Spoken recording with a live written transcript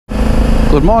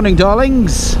Good morning,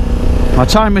 darlings. My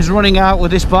time is running out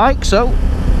with this bike, so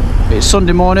it's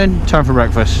Sunday morning, time for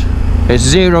breakfast. It's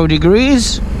 0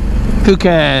 degrees. Who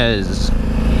cares?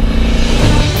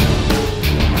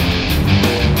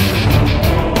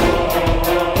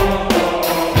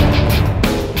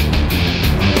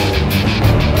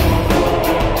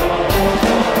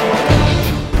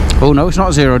 Oh no, it's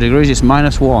not 0 degrees, it's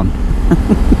 -1.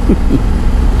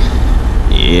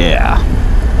 Yeah.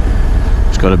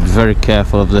 Just got to be very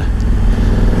careful of the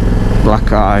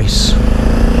black ice.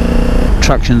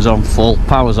 Traction's on full,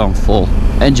 power's on full,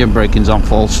 engine braking's on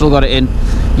full. Still got it in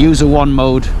user 1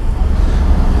 mode.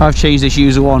 I've changed this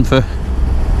user 1 for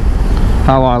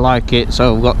how I like it.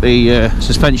 So I've got the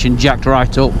suspension jacked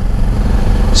right up,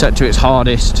 set to its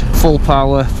hardest, full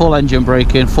power, full engine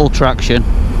braking, full traction,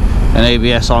 and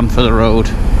ABS on for the road.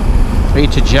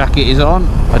 Heated jacket is on.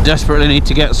 I desperately need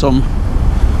to get some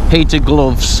heated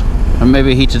gloves and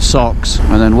maybe heated socks,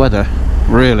 and then weather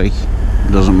really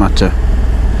doesn't matter.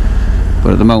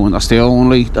 But at the moment, that's the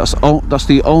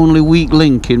only weak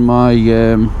link in my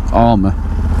armour.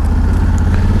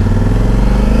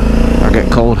 I get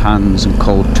cold hands and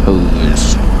cold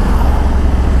toes.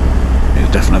 There's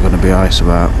definitely going to be ice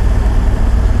about.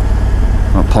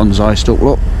 That pond's iced up,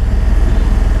 look.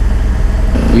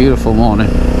 Beautiful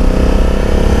morning.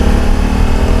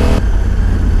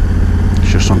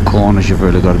 It's just on corners you've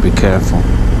really got to be careful.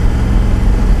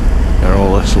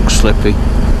 All this looks slippy.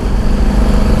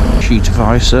 Sheet of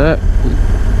ice there.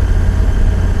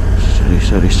 Steady,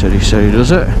 steady, steady, steady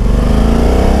does it.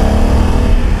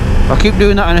 I keep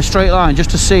doing that in a straight line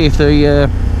just to see if the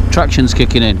traction's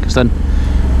kicking in, because then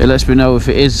it lets me know if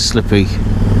it is slippy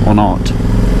or not.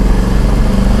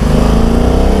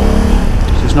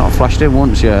 It's not flashed in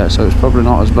once yet, so it's probably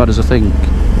not as bad as I think.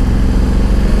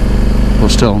 But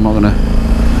still, I'm not going to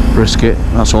risk it.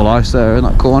 That's all ice there in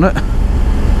that corner.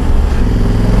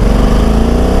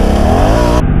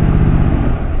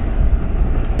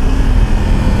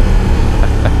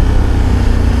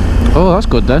 Oh, that's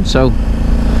good then. So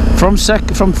from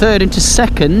third into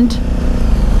second,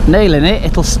 nailing it,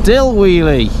 it'll still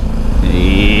wheelie.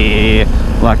 Yeah,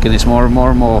 liking this more and more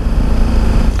and more.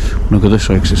 Look at this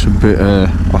way, because it's a bit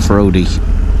off-roady.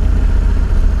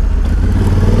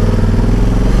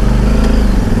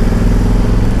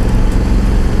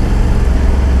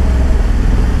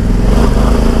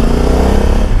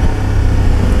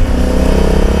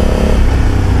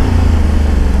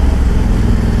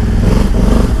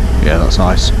 Yeah, that's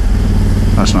nice.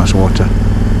 That's nice water.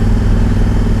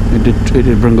 It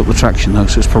did bring up the traction though,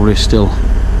 so it's probably still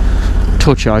a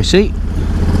touch icy.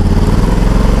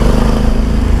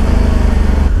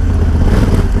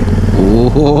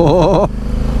 Oh.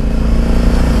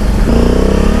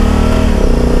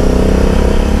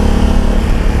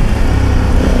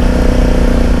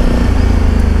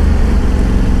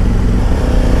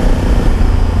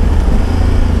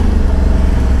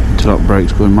 Interlock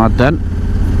brake's going mad then.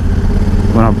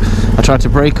 When I tried to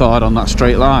brake hard on that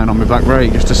straight line on my back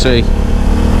brake just to see.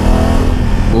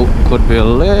 Oh, could be a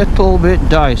little bit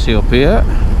dicey up here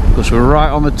because we're right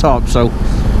on the top, so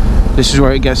this is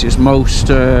where it gets its most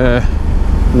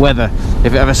weather.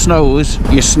 If it ever snows,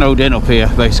 you're snowed in up here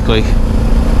basically.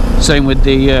 Same with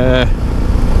the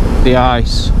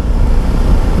ice,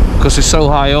 because it's so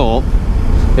high up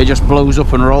it just blows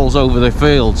up and rolls over the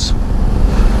fields,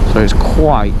 so it's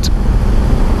quite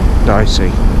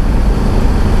dicey.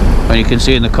 And you can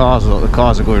see in the cars, look, the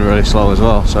cars are going really slow as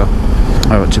well, so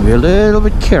I want to be a little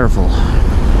bit careful.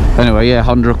 Anyway, yeah,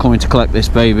 Honda are coming to collect this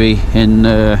baby in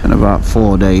about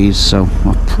 4 days, so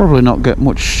I'll probably not get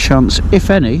much chance, if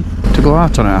any, to go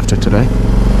out on it after today.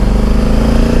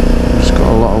 Just got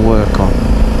a lot of work on,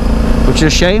 which is a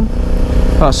shame.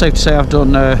 Well, it's safe to say I've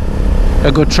done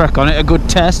a good trek on it, a good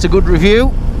test, a good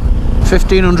review.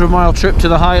 1,500-mile trip to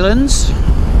the Highlands.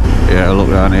 Yeah, look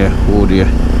down here. Oh dear.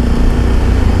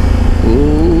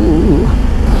 Ooh.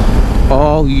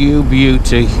 Oh, you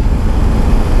beauty.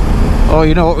 Oh,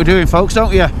 you know what we're doing, folks,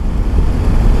 don't you?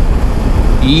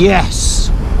 Yes!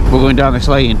 We're going down this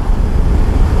lane.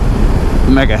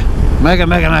 Mega. Mega,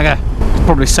 mega, mega. It's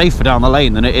probably safer down the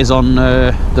lane than it is on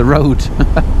the road.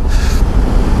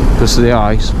 Because of the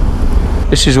ice.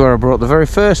 This is where I brought the very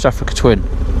first Africa Twin.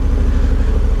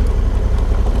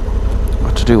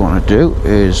 What I do want to do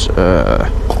is...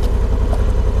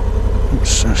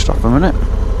 Oops, stop a minute.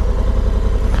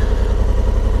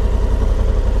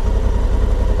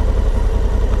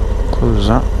 Close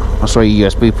that. That's where your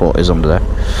USB port is under there.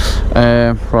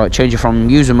 Right, change it from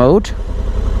user mode,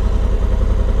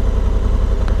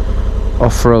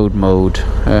 off-road mode.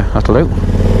 That'll do.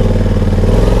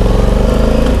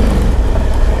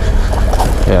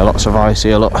 Yeah, lots of ice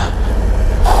here, look.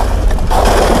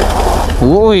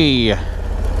 Oi!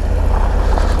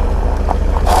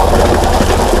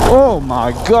 Oh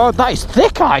my god, that is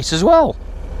thick ice as well.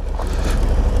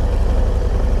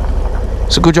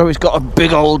 It's a good job it's got a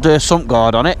big old sump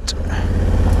guard on it.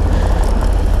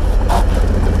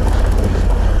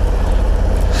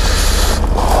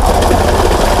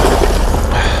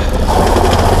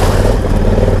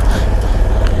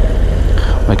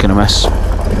 Making a mess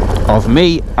of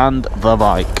me and the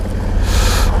bike.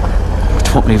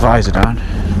 Put my visor down.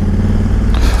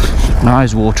 My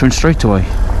eyes watering straight away.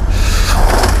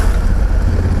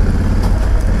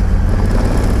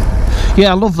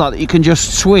 Yeah, I love that you can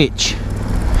just switch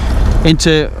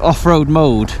into off-road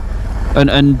mode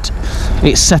and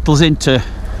it settles into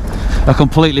a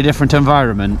completely different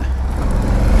environment.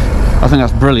 I think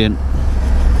that's brilliant.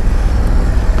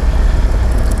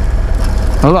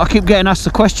 I keep getting asked the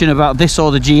question about this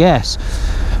or the GS,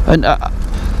 and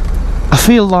I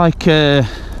feel like I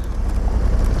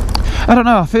don't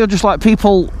know, I feel just like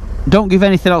people don't give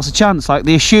anything else a chance. Like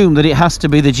they assume that it has to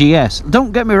be the GS.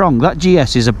 Don't get me wrong, that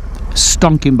GS is a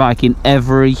stonking bike in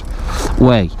every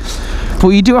way, but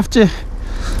you do have to,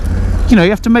 you know,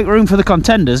 you have to make room for the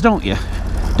contenders, don't you?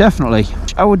 Definitely.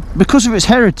 I would, because of its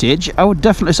heritage, I would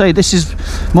definitely say this is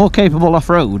more capable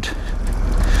off-road.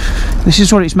 This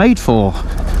is what it's made for.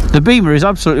 The Beamer is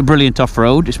absolutely brilliant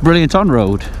off-road, it's brilliant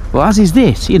on-road. Well, as is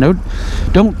this, you know,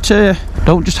 don't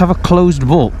just have a closed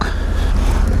book.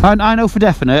 I know for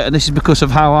definite, and this is because of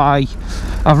how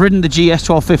I've ridden the GS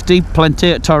 1250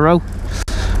 plenty at Toro.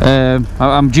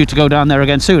 I'm due to go down there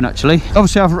again soon, actually.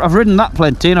 Obviously, I've ridden that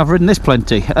plenty, and I've ridden this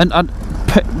plenty. And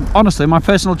honestly, my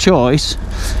personal choice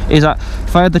is that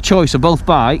if I had the choice of both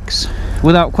bikes,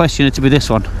 without question, it'd be this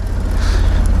one.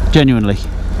 Genuinely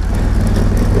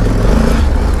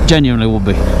would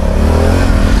be.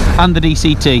 And the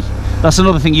DCT. That's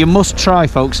another thing you must try,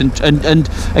 folks. And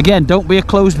again, don't be a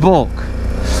closed book.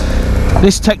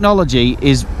 This technology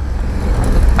is,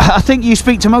 I think you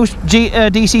speak to most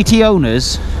DCT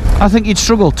owners, I think you'd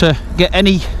struggle to get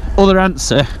any other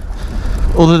answer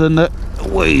other than that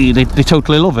they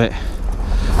totally love it.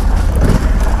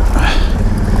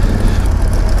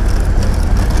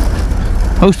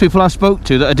 Most people I've spoke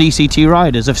to that are DCT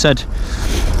riders have said,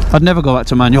 I'd never go back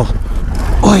to manual.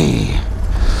 Oi!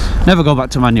 Never go back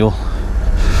to manual.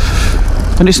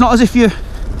 And it's not as if you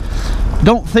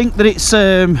don't think that it's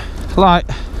like,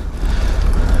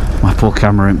 my poor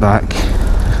camera ain't back.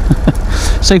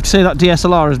 Safe to say that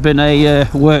DSLR has been a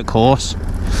workhorse.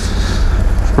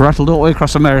 Rattled all the way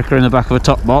across America in the back of a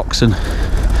top box, and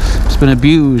it's been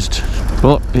abused,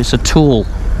 but it's a tool,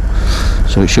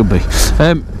 so it should be.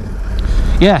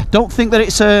 Yeah, don't think that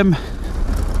it's a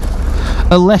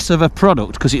less of a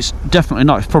product, because it's definitely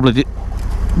not. It's probably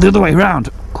the other way around.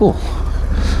 Cool.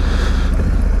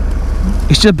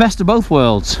 It's the best of both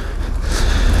worlds.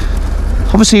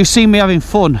 Obviously, you've seen me having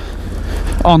fun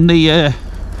on the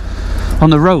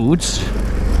roads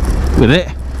with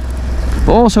it,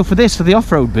 but also for the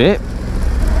off-road bit,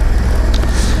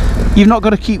 you've not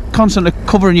got to keep constantly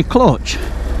covering your clutch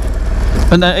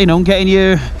and you know, getting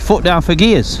your foot down for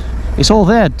gears. It's all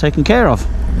there, taken care of.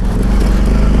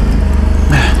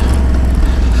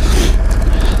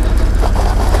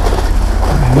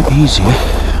 A bit easier.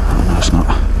 Oh, no, it's not.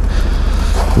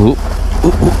 Oh,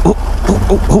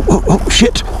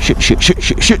 shit.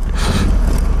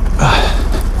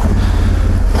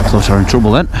 Thought I were in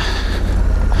trouble then.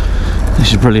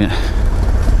 This is brilliant.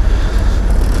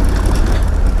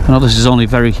 I know this is only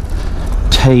very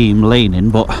tame laning,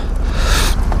 but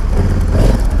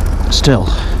still,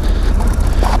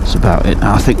 that's about it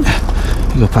now. I think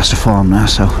you go past the farm now,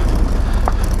 so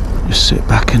just sit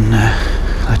back and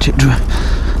let it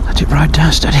ride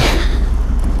down steady.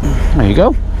 There you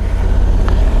go.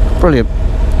 Brilliant.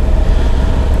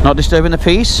 Not disturbing the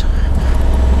peace.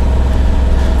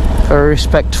 Very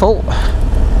respectful.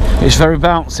 It's very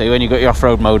bouncy when you got your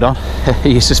off-road mode on.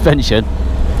 Your suspension.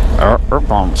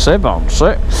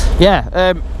 Bouncy.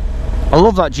 Yeah, I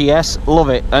love that GS. Love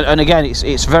it. And again,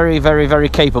 it's very, very, very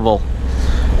capable.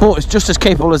 But it's just as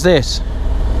capable as this.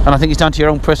 And I think it's down to your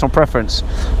own personal preference.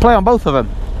 Play on both of them.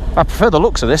 I prefer the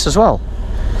looks of this as well.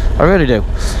 I really do.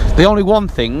 The only one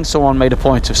thing someone made a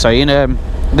point of saying,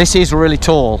 this is really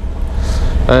tall,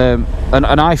 and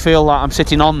I feel like I'm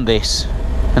sitting on this,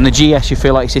 and the GS you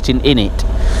feel like you're sitting in it.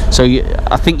 So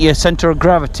I think your centre of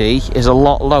gravity is a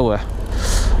lot lower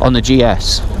on the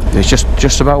GS. It's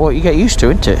just about what you get used to,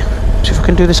 isn't it? See if I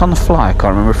can do this on the fly. I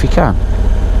can't remember if you can.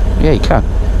 Yeah, you can.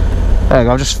 There you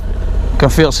go. I've just can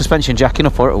feel suspension jacking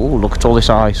up. Oh, look at all this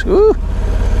ice. Ooh.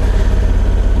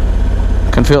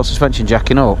 Can feel suspension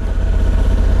jacking up.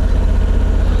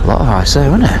 A lot of ice there,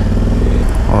 isn't it?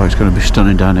 Oh, it's going to be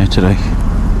stunning down here today.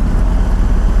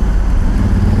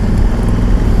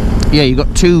 Yeah, you've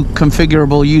got 2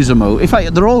 configurable user modes. In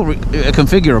fact, they're all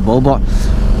configurable, but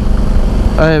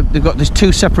they've got these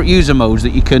 2 separate user modes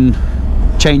that you can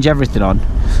change everything on,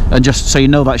 and just so you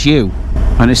know that's you,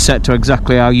 and it's set to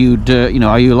exactly how you'd you know,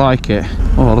 how you like it.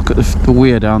 Oh, look at the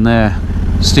weir down there,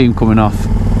 steam coming off,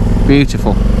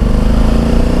 beautiful.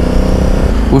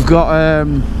 We've got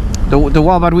the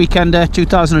Wildbad Weekender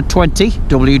 2020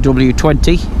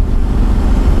 WW20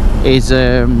 is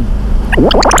going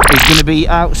to be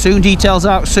out soon. Details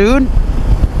out soon.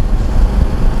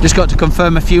 Just got to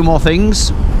confirm a few more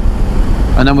things,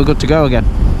 and then we're good to go again.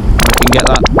 We can get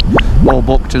that all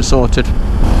booked and sorted.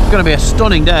 It's going to be a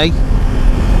stunning day.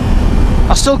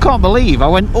 I still can't believe I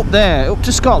went up there, up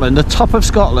to Scotland, the top of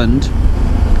Scotland,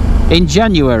 in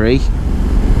January,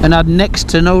 and had next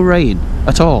to no rain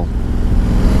at all.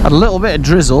 Had a little bit of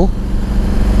drizzle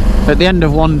at the end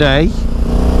of one day,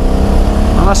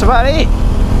 and that's about it.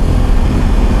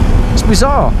 It's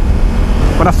bizarre.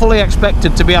 When I fully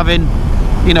expected to be having,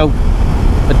 you know,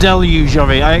 a deluge of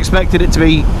it. I expected it to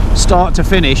be start to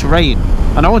finish rain,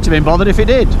 and I wouldn't have been bothered if it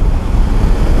did.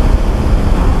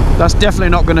 That's definitely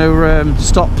not going to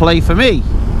stop play for me.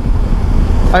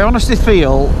 I honestly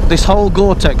feel this whole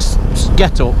Gore-Tex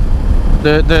get-up,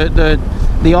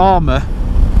 the armour,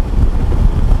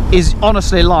 is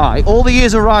honestly a lie. All the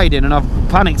years of riding, and I've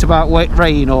panicked about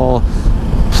rain, or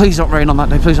please don't rain on that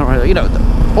day, please don't rain. You know,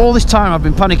 all this time I've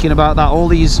been panicking about that all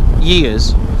these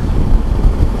years,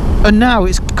 and now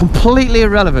it's completely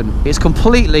irrelevant. It's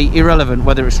completely irrelevant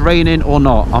whether it's raining or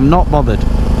not. I'm not bothered.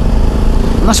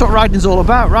 And that's what riding's all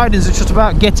about. Riding's just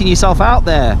about getting yourself out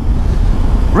there.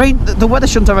 Rain, the weather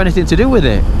shouldn't have anything to do with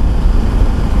it.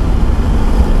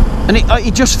 And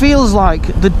it just feels like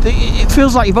it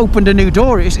feels like you've opened a new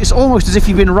door. It's almost as if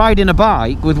you've been riding a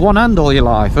bike with one hand all your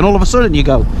life, and all of a sudden you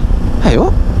go, "Hey,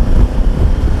 what?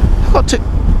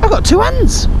 I've got 2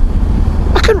 hands.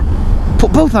 I can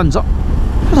put both hands on.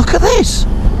 Look at this.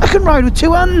 I can ride with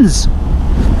 2 hands."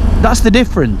 That's the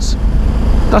difference.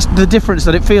 That's the difference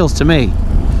that it feels to me.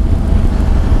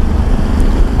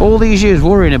 All these years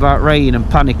worrying about rain and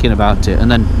panicking about it,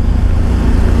 and then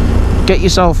get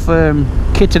yourself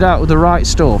kitted out with the right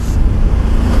stuff.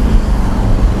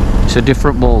 It's a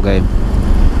different ball game.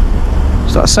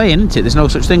 It's like saying, isn't it? There's no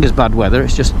such thing as bad weather.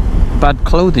 It's just bad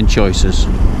clothing choices.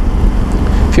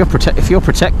 If you're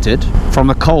protected from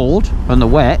the cold and the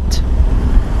wet,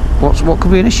 what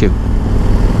could be an issue?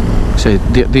 So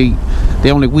the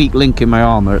only weak link in my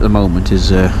armour at the moment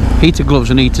is heated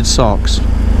gloves and heated socks,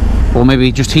 or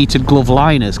maybe just heated glove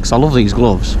liners, because I love these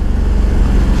gloves.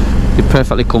 They're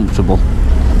perfectly comfortable.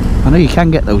 I know you can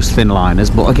get those thin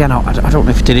liners, but again, I don't know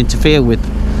if it'd interfere with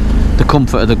the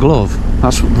comfort of the glove.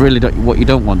 That's really what you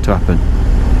don't want to happen.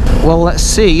 Well, let's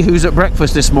see who's at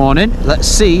breakfast this morning. Let's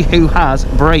see who has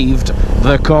braved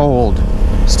the cold.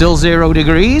 Still 0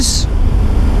 degrees,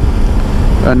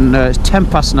 and it's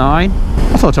 9:10.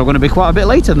 I thought I was going to be quite a bit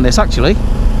later than this, actually.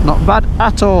 Not bad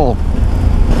at all.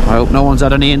 I hope no one's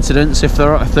had any incidents. If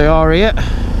they are here,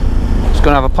 just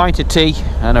going to have a pint of tea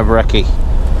and a brekkie.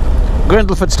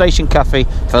 Grindleford Station Cafe,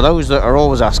 for those that are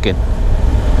always asking.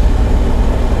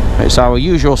 It's our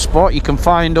usual spot. You can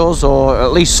find us, or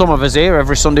at least some of us, here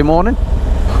every Sunday morning.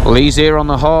 Lee's here on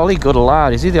the Harley. Good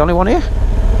lad. Is he the only one here?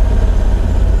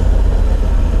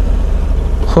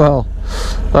 Well,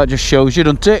 that just shows you,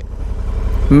 doesn't it?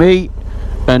 Me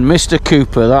and Mr.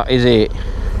 Cooper, that is it.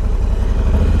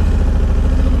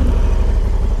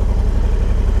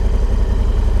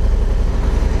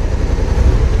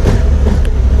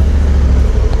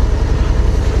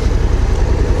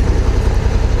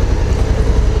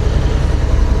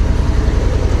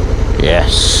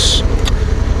 Yes.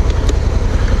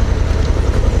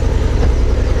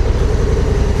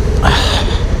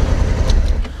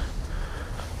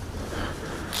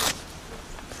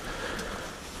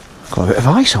 Got a bit of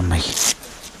ice on me.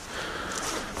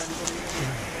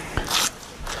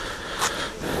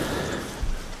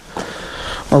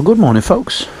 Well, good morning,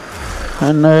 folks,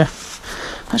 and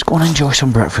let's go and enjoy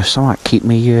some breakfast. I might keep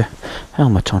my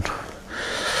helmet on.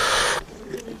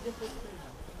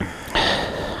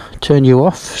 Turn you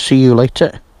off. See you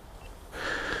later.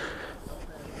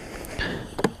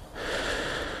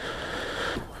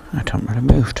 I haven't really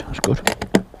moved. That's good.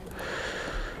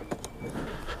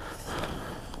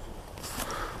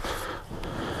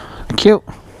 Thank you.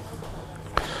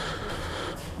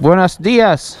 Buenos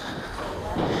dias.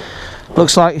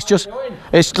 Looks like it's just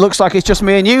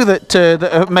me and you that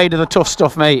are made of the tough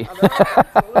stuff, mate.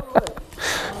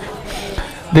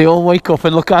 They all wake up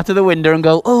and look out of the window and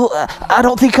go, oh, I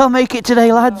don't think I'll make it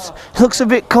today, lads. It looks a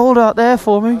bit cold out there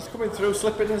for me. I was coming through,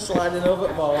 slipping and sliding over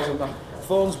the balls, and my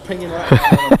phone's pinging like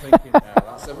that, and I'm thinking,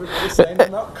 that's everybody saying they're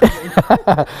not coming.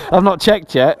 I've not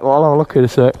checked yet. Well, I'll have a look in a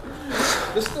sec.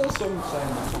 There's still some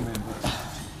saying they're coming, but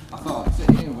I thought I'd sit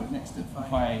here with next to the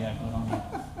fire. Yeah, go on.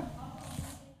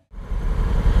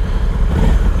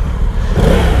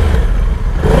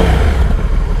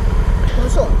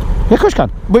 Yeah, of course you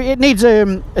can. But it needs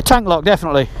a tank lock,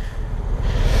 definitely.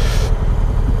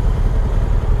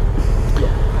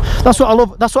 That's what I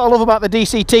love. That's what I love about the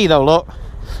DCT, though. Look,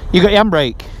 you got your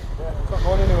handbrake. Yeah, it's not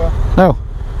going anywhere. No.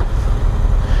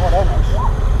 Oh, they're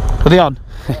nice. Are they on?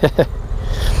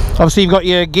 Obviously, you've got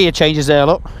your gear changes there.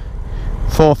 Look,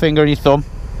 forefinger and your thumb.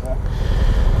 Yeah.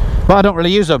 But I don't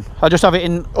really use them. I just have it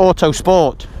in auto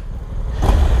sport.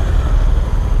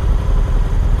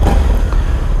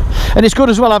 And it's good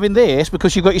as well having this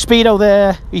because you've got your speedo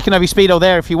there. You can have your speedo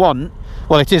there if you want.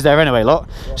 Well, it is there anyway, look.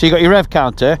 Yeah. So you've got your rev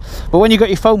counter. But when you've got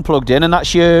your phone plugged in, and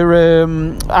that's your,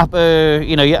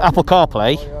 you know, your Apple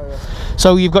CarPlay. Oh, yeah.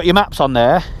 So you've got your maps on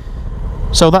there.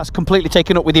 So that's completely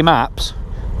taken up with your maps,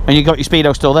 and you've got your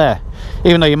speedo still there.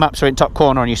 Even though your maps are in top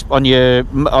corner on your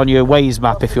Waze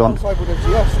map, if you want. With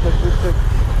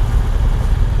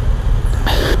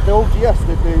the old GS,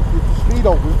 the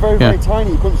speedo was very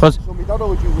tiny. You couldn't see, so my dad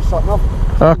always used the sat nav.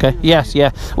 Okay, yes,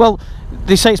 yeah. Well,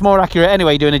 they say it's more accurate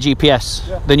anyway doing a GPS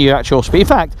than your actual speed. In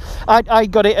fact, I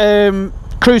got it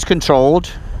cruise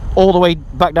controlled all the way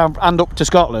back down and up to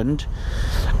Scotland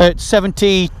at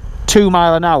 72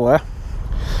 mile an hour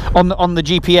on the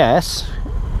GPS.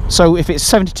 So if it's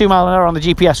 72 mile an hour on the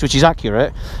GPS, which is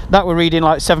accurate, that we're reading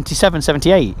like 77,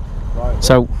 78. Right.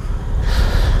 So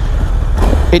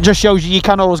it just shows you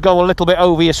can always go a little bit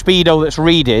over your speedo that's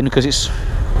reading, because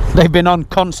they've been on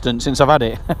constant since I've had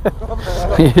it.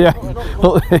 Yeah.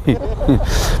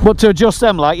 But to adjust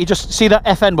them, like, you just see that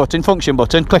FN button, function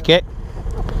button, click it,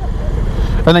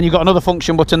 and then you've got another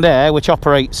function button there which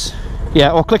operates,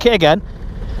 or click it again.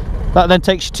 That then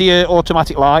takes you to your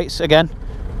automatic lights again.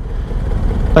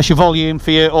 That's your volume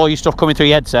for all your stuff coming through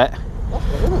your headset.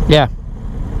 Yeah.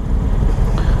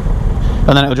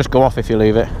 And then it'll just go off if you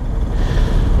leave it.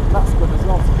 That's good as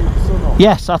well to keep the sun off.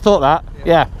 Yes, I thought that.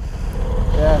 Yeah.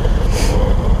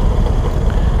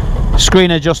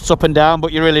 Screen adjusts up and down,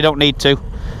 but you really don't need to.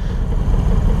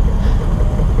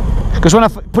 Because when I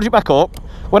put it back up,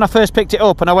 when I first picked it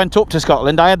up and I went up to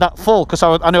Scotland, I had that full because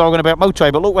I knew I was going to be on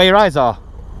motorway. But look where your eyes are.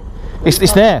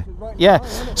 It's there. Yeah.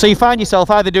 So you find yourself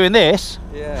either doing this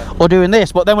or doing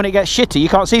this, but then when it gets shitty, you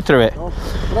can't see through it.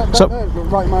 So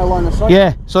right in my line of sight.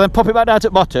 Yeah. So then pop it back down to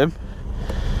the bottom.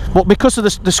 But because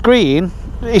of the screen,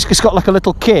 it's got like a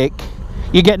little kick.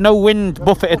 You get no wind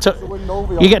buffet at all.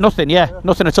 You get nothing,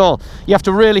 nothing at all. You have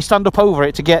to really stand up over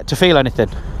it to feel anything.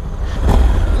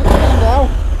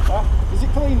 Is it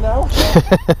clean now?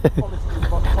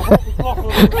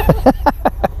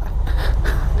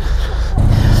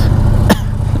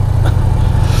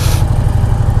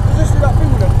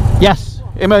 Yes,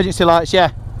 emergency lights,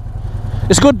 yeah.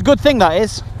 It's a good thing, that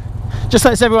is. Just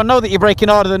lets everyone know that you're braking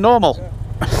harder than normal.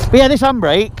 But yeah, this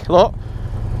handbrake, look.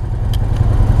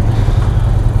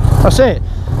 That's it.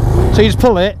 So you just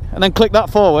pull it and then click that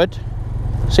forward.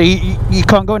 So you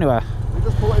can't go anywhere. You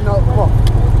just pull it in out, come on.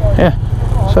 Yeah.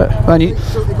 So then it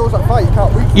goes that far, you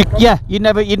can't reach it. Yeah, you'd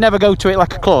never go to it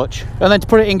like a clutch. And then to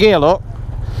put it in gear, look.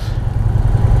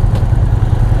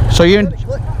 So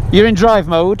you're in drive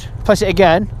mode, press it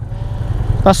again.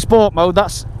 That's sport mode.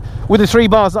 That's with the 3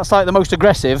 bars, that's like the most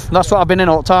aggressive. That's what I've been in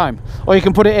all the time. Or you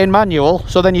can put it in manual,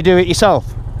 so then you do it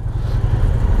yourself.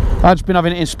 I've just been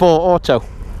having it in sport auto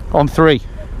on 3.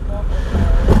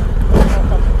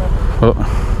 But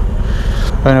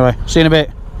anyway, see you in a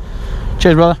bit.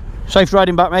 Cheers, brother. Safe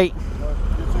riding back, mate.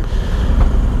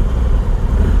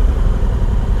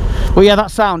 Well, yeah, that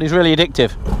sound is really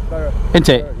addictive, isn't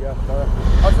it?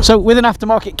 So with an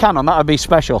aftermarket Canon, that would be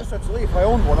special. I just said to Lee, if I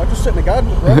owned one, I'd just sit in the garden.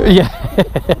 Yeah.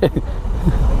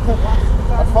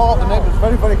 I'd fall out the neighbours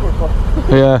very, very quickly.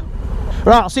 Yeah.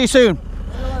 Right, I'll see you soon.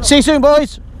 See you soon,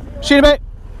 boys. See you in a bit.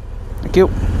 Thank you.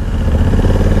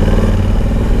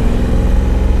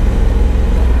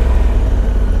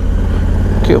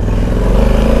 Thank you.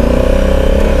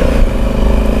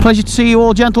 Pleasure to see you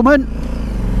all, gentlemen.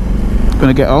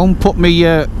 Gonna get home, put me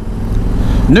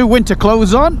new winter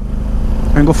clothes on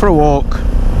and go for a walk.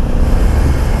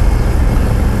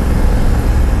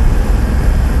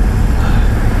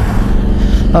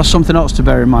 That's something else to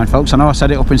bear in mind, folks. I know I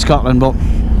said it up in Scotland, but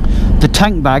the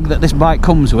tank bag that this bike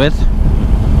comes with,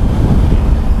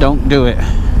 don't do it.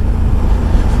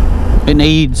 It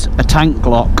needs a tank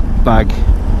lock bag.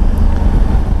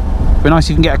 Be nice if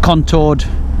you can get a contoured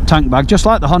tank bag, just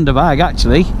like the Honda bag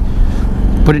actually,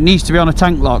 but it needs to be on a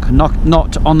tank lock,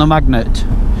 not on the magnet,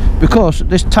 because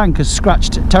this tank has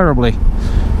scratched terribly,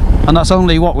 and that's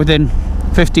only what, within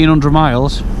 1,500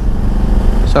 miles.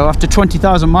 So after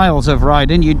 20,000 miles of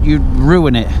riding, you'd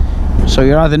ruin it. So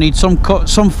you either need some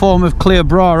form of clear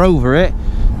bra over it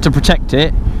to protect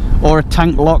it, or a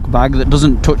tank lock bag that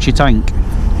doesn't touch your tank.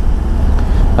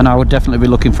 And I would definitely be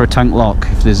looking for a tank lock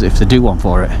if they do one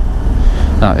for it.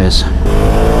 That is.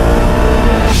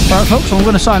 Right folks, so I'm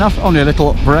going to sign off. Only a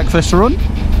little breakfast run,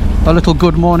 a little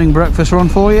good morning breakfast run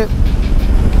for you.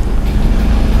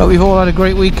 Hope you've all had a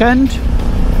great weekend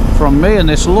from me and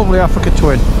this lovely Africa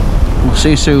Twin. We'll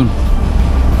see you soon.